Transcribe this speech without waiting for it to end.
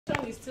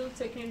Is still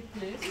taking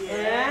place.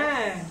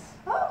 Yes.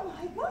 Oh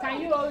my God.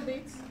 Can you hold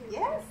it?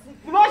 Yes.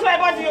 What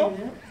about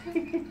you?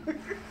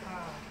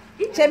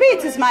 Chebi,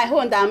 it is my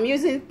own that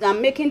I'm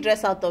making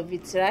dress out of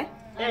it, right?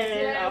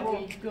 There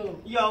we go.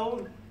 Your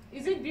own.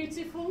 Is it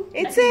beautiful?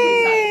 It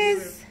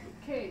is.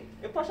 Okay.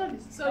 A portion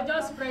is. So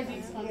just spread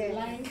it on the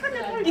line.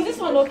 Is this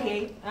one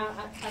okay?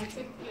 And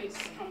take place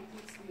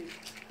completely.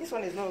 This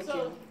one is not okay.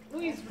 So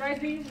who is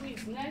ready? Who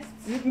is next?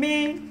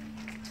 Me.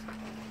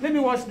 Let me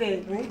wash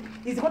the.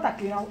 Is the water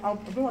clean? I'll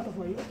bring water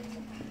for you.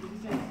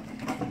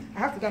 I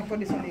have to go and put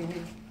this one away.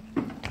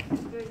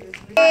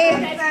 Yeah.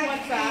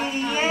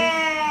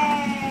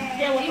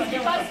 It's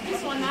because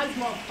this one has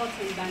more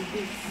cotton than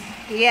this.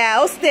 Yeah,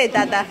 I'll stay,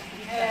 Dada.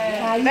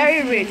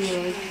 Very rich.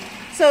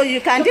 So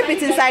you can dip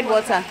it inside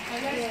water.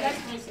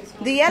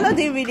 The yellow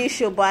didn't really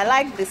show, but I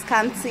like the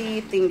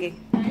scanty thingy.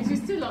 And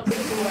she's still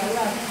obsessed.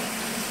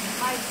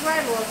 My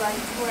friend was like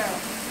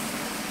 12.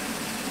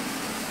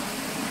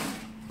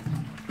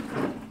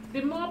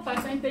 The more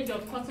percentage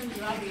of cotton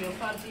you have in your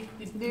fabric,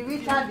 The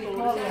richer the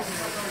color.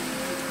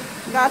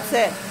 That's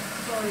it.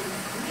 Sorry.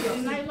 The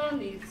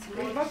nylon is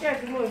much.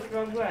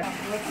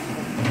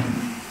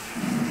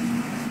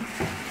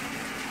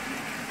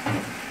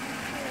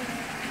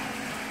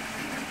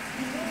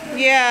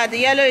 Yeah, the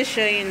yellow is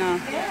showing now.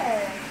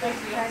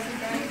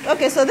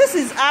 Okay, so this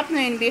is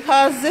happening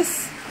because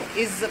this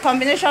is a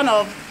combination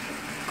of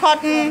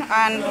cotton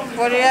and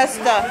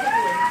polyester.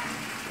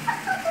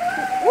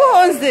 Who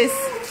owns this?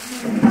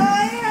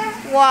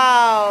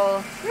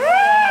 Wow.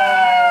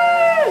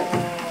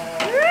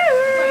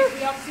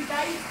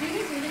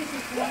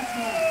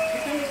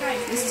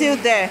 It's still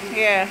there,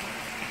 yeah.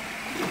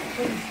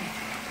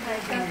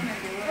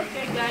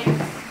 Okay, guys.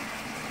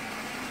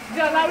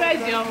 Jola, where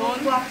is your own?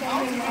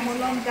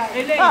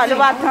 Oh, ló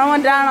bá tán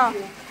wọ́n dáràn.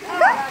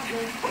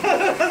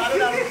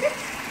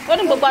 Ó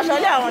ní gbogbo aṣọ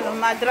ilé àwọn ló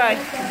máa dry. You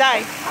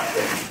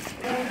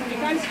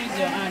can't use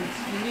your hand.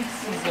 You need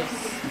scissors.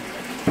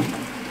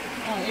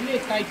 Oh, it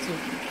is tight too.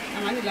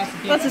 I'm only last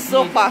day. What is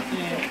so far?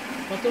 Yeah.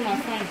 But my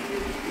fine.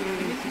 You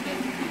need to get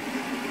it.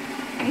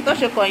 N tó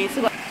ṣe kọ̀yìn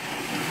sí wa.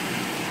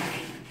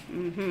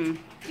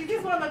 Is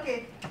this one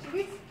okay? Should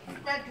we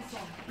spread this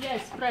one?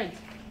 Yes, spread.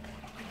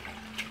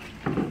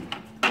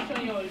 Show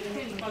your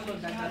color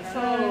that.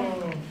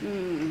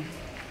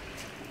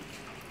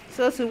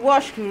 So to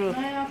wash through.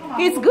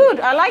 It's good.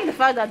 I like the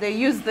fact that they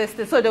use this.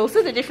 So they will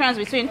see the difference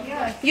between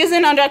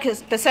using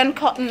 100%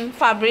 cotton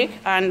fabric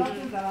and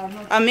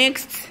a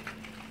mixed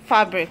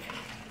fabric.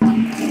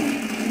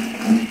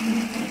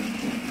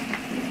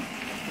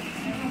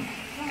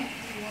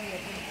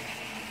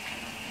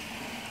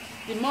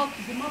 The more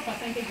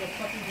percentage of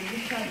cotton,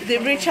 The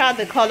richer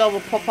the color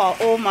will pop out.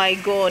 Oh my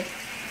God.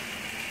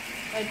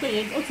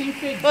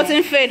 What's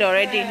in fade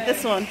already?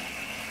 This one.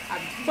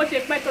 But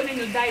you put on in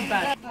your dye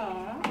bag.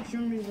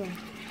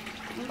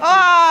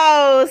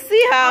 Oh,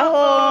 see her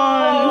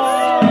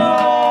own.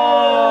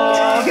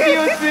 Oh,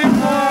 beautiful.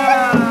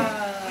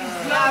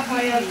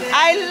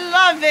 I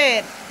love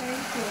it.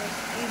 Thank you.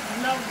 It's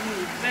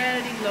lovely,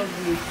 very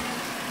lovely.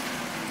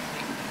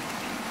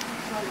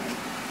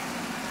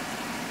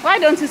 Why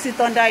don't you sit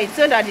under it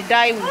so that the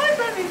dye will... I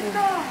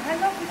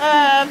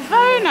love it.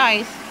 Very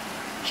nice.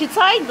 She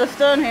tied the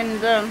stone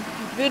and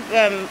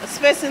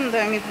spacing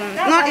them even,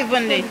 not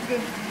evenly.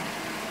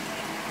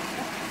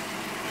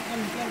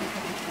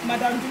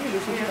 Madam, do you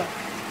show that?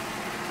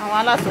 Àwọn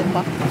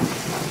alásopọ̀.